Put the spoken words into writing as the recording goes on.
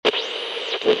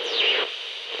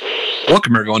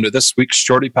Welcome, everyone, to this week's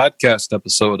Shorty podcast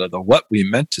episode of the What We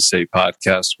Meant to Say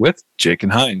podcast with Jake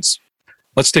and Hines.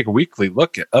 Let's take a weekly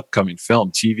look at upcoming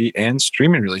film, TV, and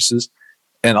streaming releases,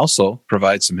 and also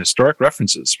provide some historic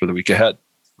references for the week ahead.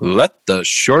 Let the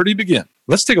Shorty begin.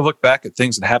 Let's take a look back at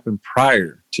things that happened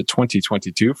prior to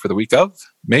 2022 for the week of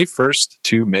May 1st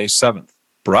to May 7th,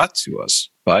 brought to us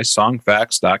by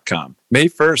songfacts.com. May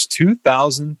 1st,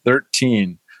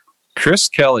 2013, Chris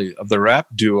Kelly of the rap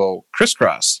duo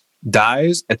Crisscross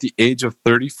dies at the age of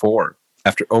 34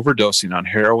 after overdosing on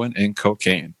heroin and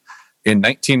cocaine. In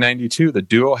 1992, the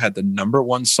duo had the number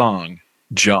one song,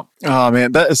 Jump. Oh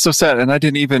man, that is so sad. And I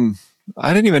didn't even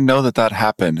know that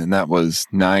happened. And that was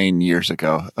 9 years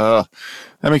ago. That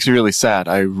makes me really sad.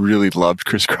 I really loved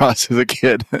Crisscross as a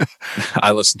kid.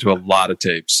 I listened to a lot of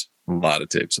tapes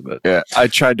of it. Yeah. I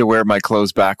tried to wear my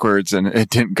clothes backwards and it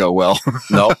didn't go well.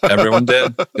 No, everyone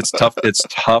did. It's tough. It's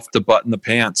tough to button the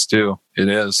pants too. It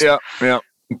is. Yeah.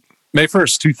 May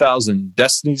 1st, 2000,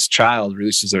 Destiny's Child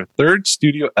releases their third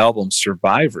studio album,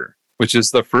 Survivor, which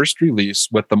is the first release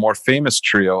with the more famous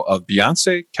trio of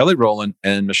Beyonce, Kelly Rowland,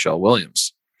 and Michelle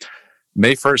Williams.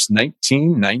 May 1st,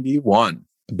 1991,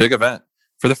 a big event.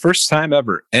 For the first time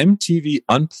ever, MTV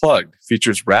Unplugged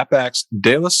features rap acts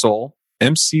De La Soul,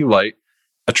 MC Lyte,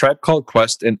 A Tribe Called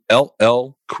Quest, and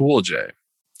LL Cool J.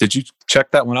 Did you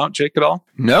check that one out, Jake, at all?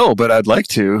 No, but I'd like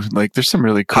to. Like, there's some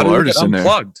really cool artists in there.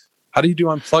 How do you do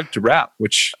unplugged to rap,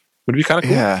 which would be kind of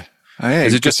cool? Yeah.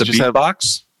 Is it just a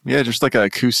beatbox? Yeah, just like an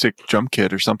acoustic drum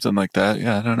kit or something like that.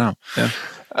 Yeah, I don't know. Yeah.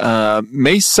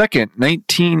 May 2nd,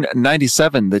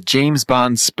 1997, the James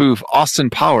Bond spoof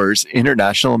Austin Powers,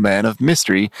 International Man of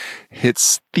Mystery,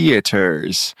 hits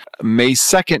theaters. May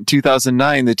 2nd,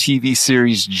 2009, the TV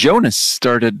series Jonas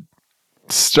starring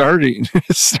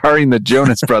the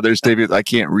Jonas Brothers debut. I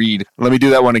can't read. Let me do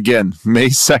that one again. May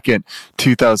 2nd,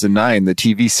 2009, the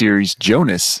TV series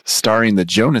Jonas starring the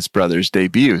Jonas Brothers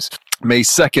debuts. May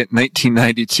 2nd,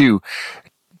 1992,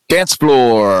 Dance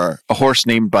Floor, a horse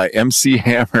named by MC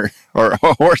Hammer, or a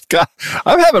horse. God,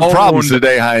 I'm having problems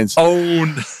today, Hines.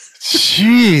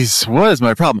 Jeez, what is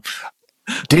my problem?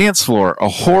 Dance Floor, a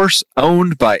horse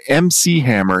owned by MC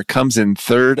Hammer, comes in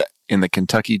third in the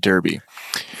Kentucky Derby.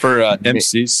 For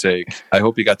MC's sake, I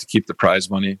hope he got to keep the prize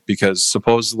money because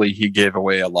supposedly he gave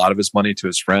away a lot of his money to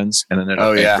his friends and then ended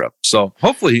up bankrupt. So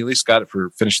hopefully he at least got it for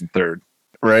finishing third.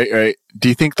 Right. Do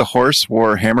you think the horse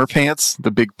wore hammer pants, the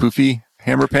big poofy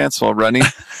hammer pants while running?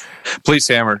 Please,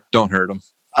 Hammer, don't hurt him.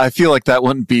 I feel like that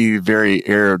wouldn't be very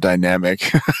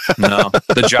aerodynamic. No.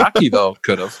 The jockey, though,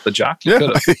 could have. The jockey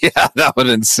could have. Yeah, that would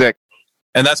have been sick.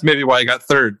 And that's maybe why he got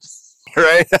third.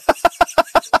 Right?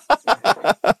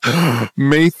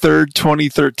 May 3rd,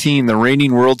 2013, the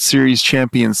reigning World Series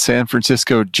champion San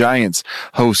Francisco Giants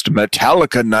host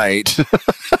Metallica Night.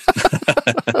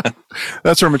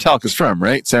 That's where Metallica's from,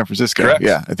 right? San Francisco. Correct.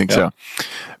 Yeah, I think so.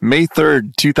 May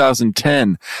 3rd,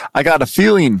 2010, I Got a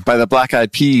Feeling by the Black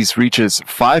Eyed Peas reaches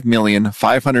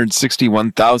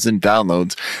 5,561,000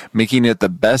 downloads, making it the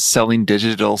best-selling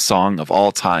digital song of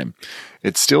all time.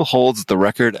 It still holds the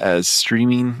record as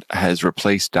streaming has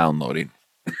replaced downloading.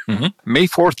 Mm-hmm. May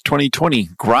 4th, 2020,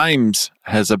 Grimes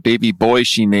has a baby boy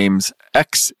she names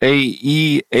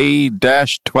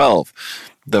XAEA-12.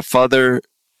 The father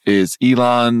is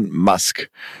Elon Musk.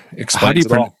 Explains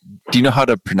it all. Do you know how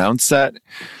to pronounce that?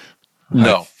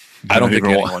 No, I don't think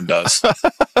anyone does.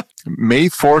 May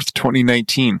 4th,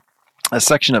 2019. A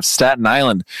section of Staten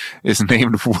Island is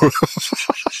named...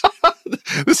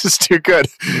 This is too good.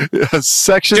 A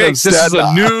section Jake, of Staten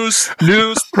Island. This is a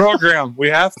news program. We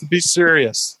have to be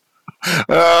serious.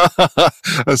 A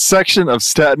section of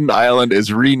Staten Island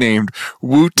is renamed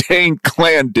Wu-Tang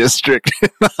Clan District in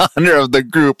honor of the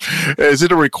group. Is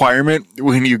it a requirement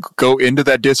when you go into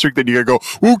that district that you gotta go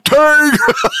Wu-Tang?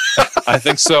 I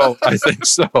think so.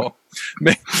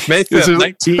 May 5th,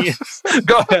 19.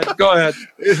 Go ahead.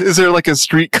 Is there like a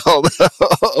street called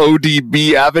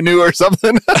ODB Avenue or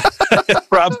something?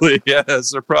 Probably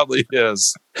yes. There probably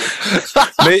is.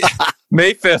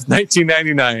 May 5th,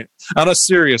 1999. On a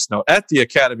serious note, at the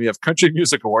Academy of Country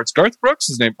Music Awards, Garth Brooks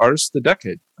is named Artist of the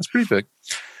Decade. That's pretty big.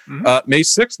 Mm-hmm. May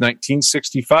 6th,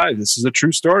 1965. This is a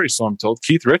true story, so I'm told.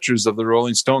 Keith Richards of the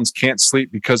Rolling Stones can't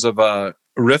sleep because of a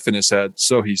riff in his head,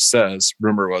 so he says.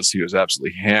 Rumor was he was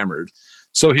absolutely hammered.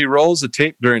 So he rolls a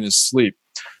tape during his sleep.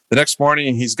 The next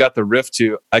morning, he's got the riff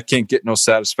to I Can't Get No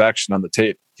Satisfaction on the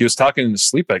tape. He was talking in his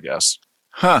sleep, I guess.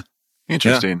 Huh.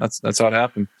 Interesting. Yeah, that's how it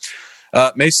happened.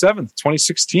 May 7th,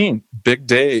 2016, big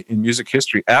day in music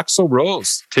history. Axl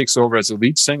Rose takes over as the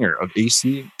lead singer of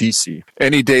AC/DC.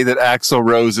 Any day that Axl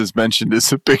Rose is mentioned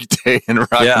is a big day in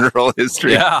rock and roll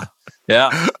history. Yeah.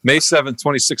 Yeah. May 7th,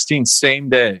 2016, same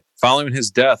day. Following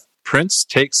his death, Prince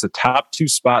takes the top 2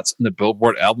 spots in the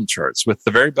Billboard album charts with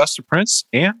The Very Best of Prince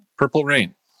and Purple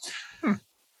Rain.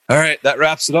 All right, that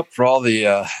wraps it up for all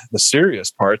the serious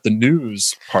part, the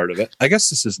news part of it. I guess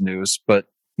this is news, but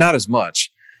not as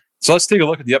much. So let's take a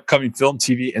look at the upcoming film,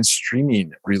 TV, and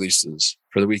streaming releases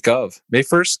for the week of May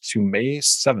 1st to May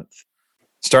 7th.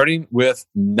 Starting with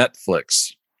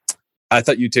Netflix. I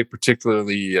thought you'd take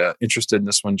particularly interested in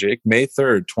this one, Jake. May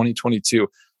 3rd, 2022,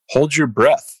 Hold Your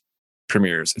Breath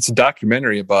premieres. It's a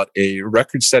documentary about a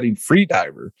record-setting free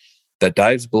diver that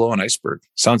dives below an iceberg.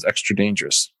 Sounds extra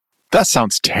dangerous. That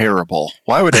sounds terrible.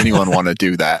 Why would anyone want to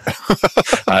do that?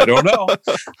 I don't know.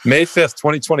 May 5th,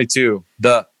 2022,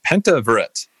 The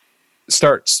Pentaverate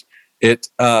starts. It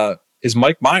is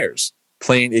Mike Myers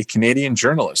playing a Canadian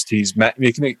journalist. He's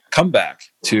making a comeback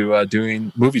to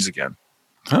doing movies again.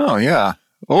 Oh, yeah.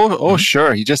 Oh,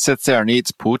 sure. He just sits there and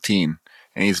eats poutine,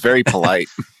 and he's very polite.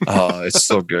 Oh, it's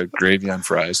so good. Gravy on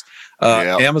fries.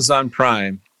 Yep. Amazon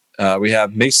Prime, we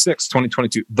have May 6th,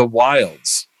 2022, The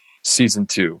Wilds Season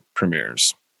 2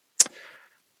 premieres.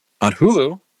 On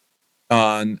Hulu,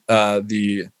 on I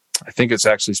think it's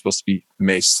actually supposed to be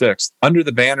May 6th, Under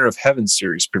the Banner of Heaven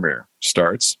series premiere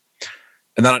starts.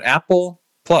 And then on Apple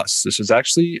Plus, this is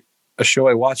actually a show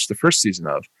I watched the first season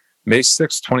of, May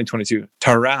 6th, 2022,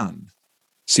 Tehran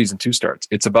Season 2 starts.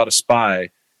 It's about a spy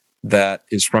that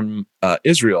is from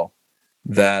Israel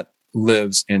that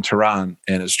lives in Tehran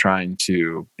and is trying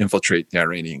to infiltrate the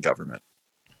Iranian government.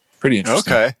 Pretty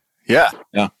interesting. Okay. Yeah.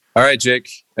 Yeah. All right, Jake.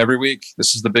 Every week,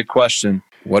 this is the big question.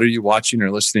 What are you watching or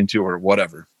listening to or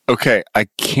whatever? Okay, I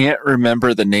can't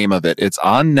remember the name of it. It's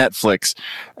on Netflix,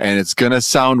 and it's going to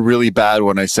sound really bad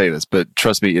when I say this, but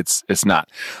trust me, it's not.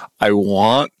 I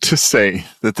want to say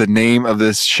that the name of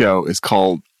this show is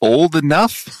called Old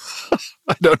Enough.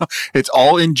 I don't know. It's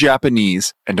all in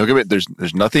Japanese, and don't get me,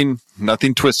 there's nothing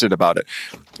twisted about it.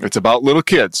 It's about little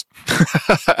kids.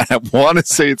 I want to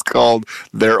say it's called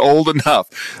They're Old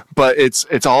Enough, but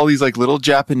it's all these like little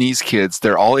Japanese kids.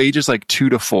 They're all ages like 2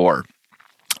 to 4.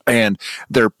 And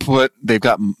they're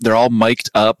all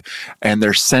mic'd up and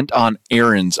they're sent on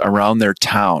errands around their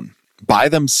town by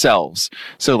themselves.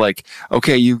 So like,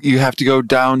 okay, you have to go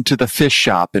down to the fish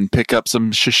shop and pick up some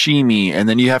sashimi, and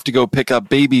then you have to go pick up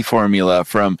baby formula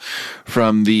from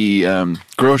the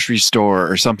grocery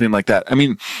store or something like that. I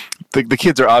mean, the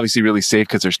kids are obviously really safe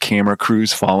because there's camera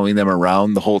crews following them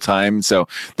around the whole time. So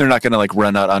they're not going to like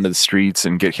run out onto the streets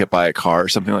and get hit by a car or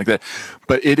something like that.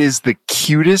 But it is the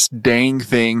cutest dang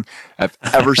thing I've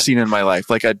ever seen in my life.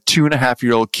 Like a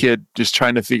 2.5-year-old kid just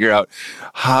trying to figure out,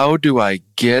 how do I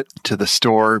get to the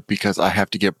store because I have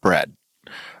to get bread?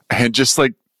 And just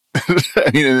like,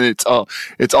 I mean, it's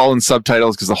all in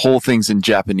subtitles because the whole thing's in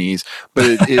Japanese, but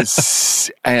it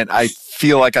is, and I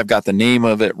feel like I've got the name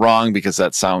of it wrong because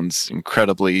that sounds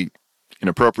incredibly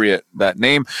inappropriate, that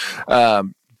name.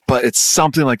 But it's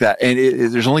something like that. And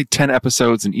there's only 10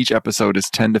 episodes, and each episode is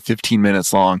 10 to 15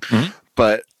 minutes long. Mm-hmm.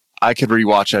 But I could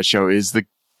rewatch that show. It is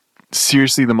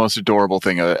seriously the most adorable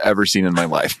thing I've ever seen in my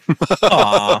life.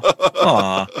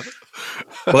 Aww.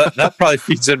 Well, that probably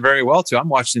feeds in very well too. I'm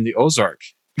watching the Ozark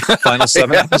final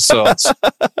 7 episodes.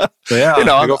 So yeah, we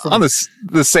go from, on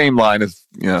the same line of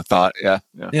thought.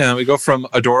 Yeah, we go from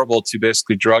adorable to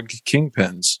basically drug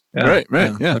kingpins. Yeah, right.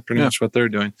 Yeah, that's pretty much what they're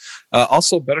doing.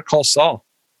 Also, Better Call Saul,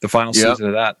 the final season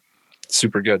of that,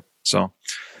 super good. So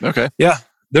okay, yeah.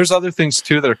 There's other things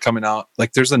too that are coming out.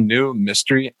 Like there's a new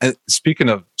mystery. And speaking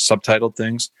of subtitled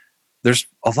things, there's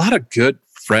a lot of good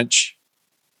French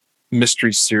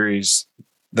mystery series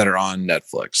that are on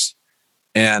Netflix.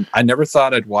 And I never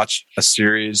thought I'd watch a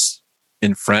series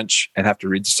in French and have to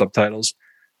read the subtitles.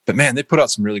 But man, they put out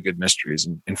some really good mysteries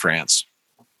in France.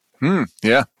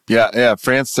 Yeah.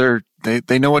 France,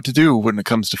 they know what to do when it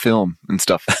comes to film and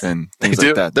stuff and things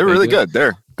like that. They're really good.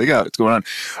 They got what's going on.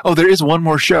 Oh, there is one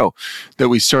more show that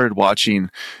we started watching.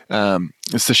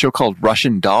 It's the show called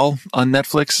Russian Doll on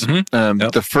Netflix. Mm-hmm.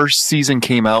 The first season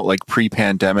came out like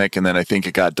pre-pandemic, and then I think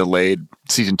it got delayed.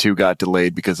 Season 2 got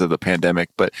delayed because of the pandemic,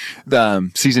 but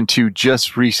season 2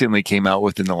 just recently came out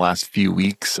within the last few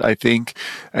weeks, I think.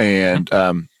 And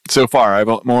so far,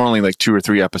 I'm only like 2 or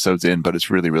 3 episodes in, but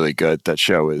it's really, really good. That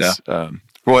show is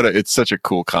it's such a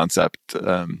cool concept.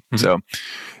 So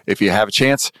if you have a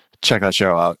chance, check that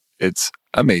show out. It's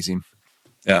amazing.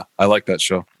 Yeah, I like that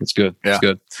show. It's good. Yeah. It's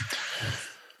good.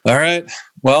 All right.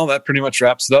 Well, that pretty much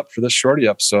wraps it up for this Shorty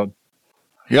episode.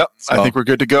 Yep. So, I think we're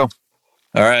good to go.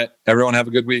 All right. Everyone have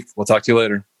a good week. We'll talk to you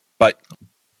later. Bye.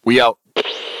 We out.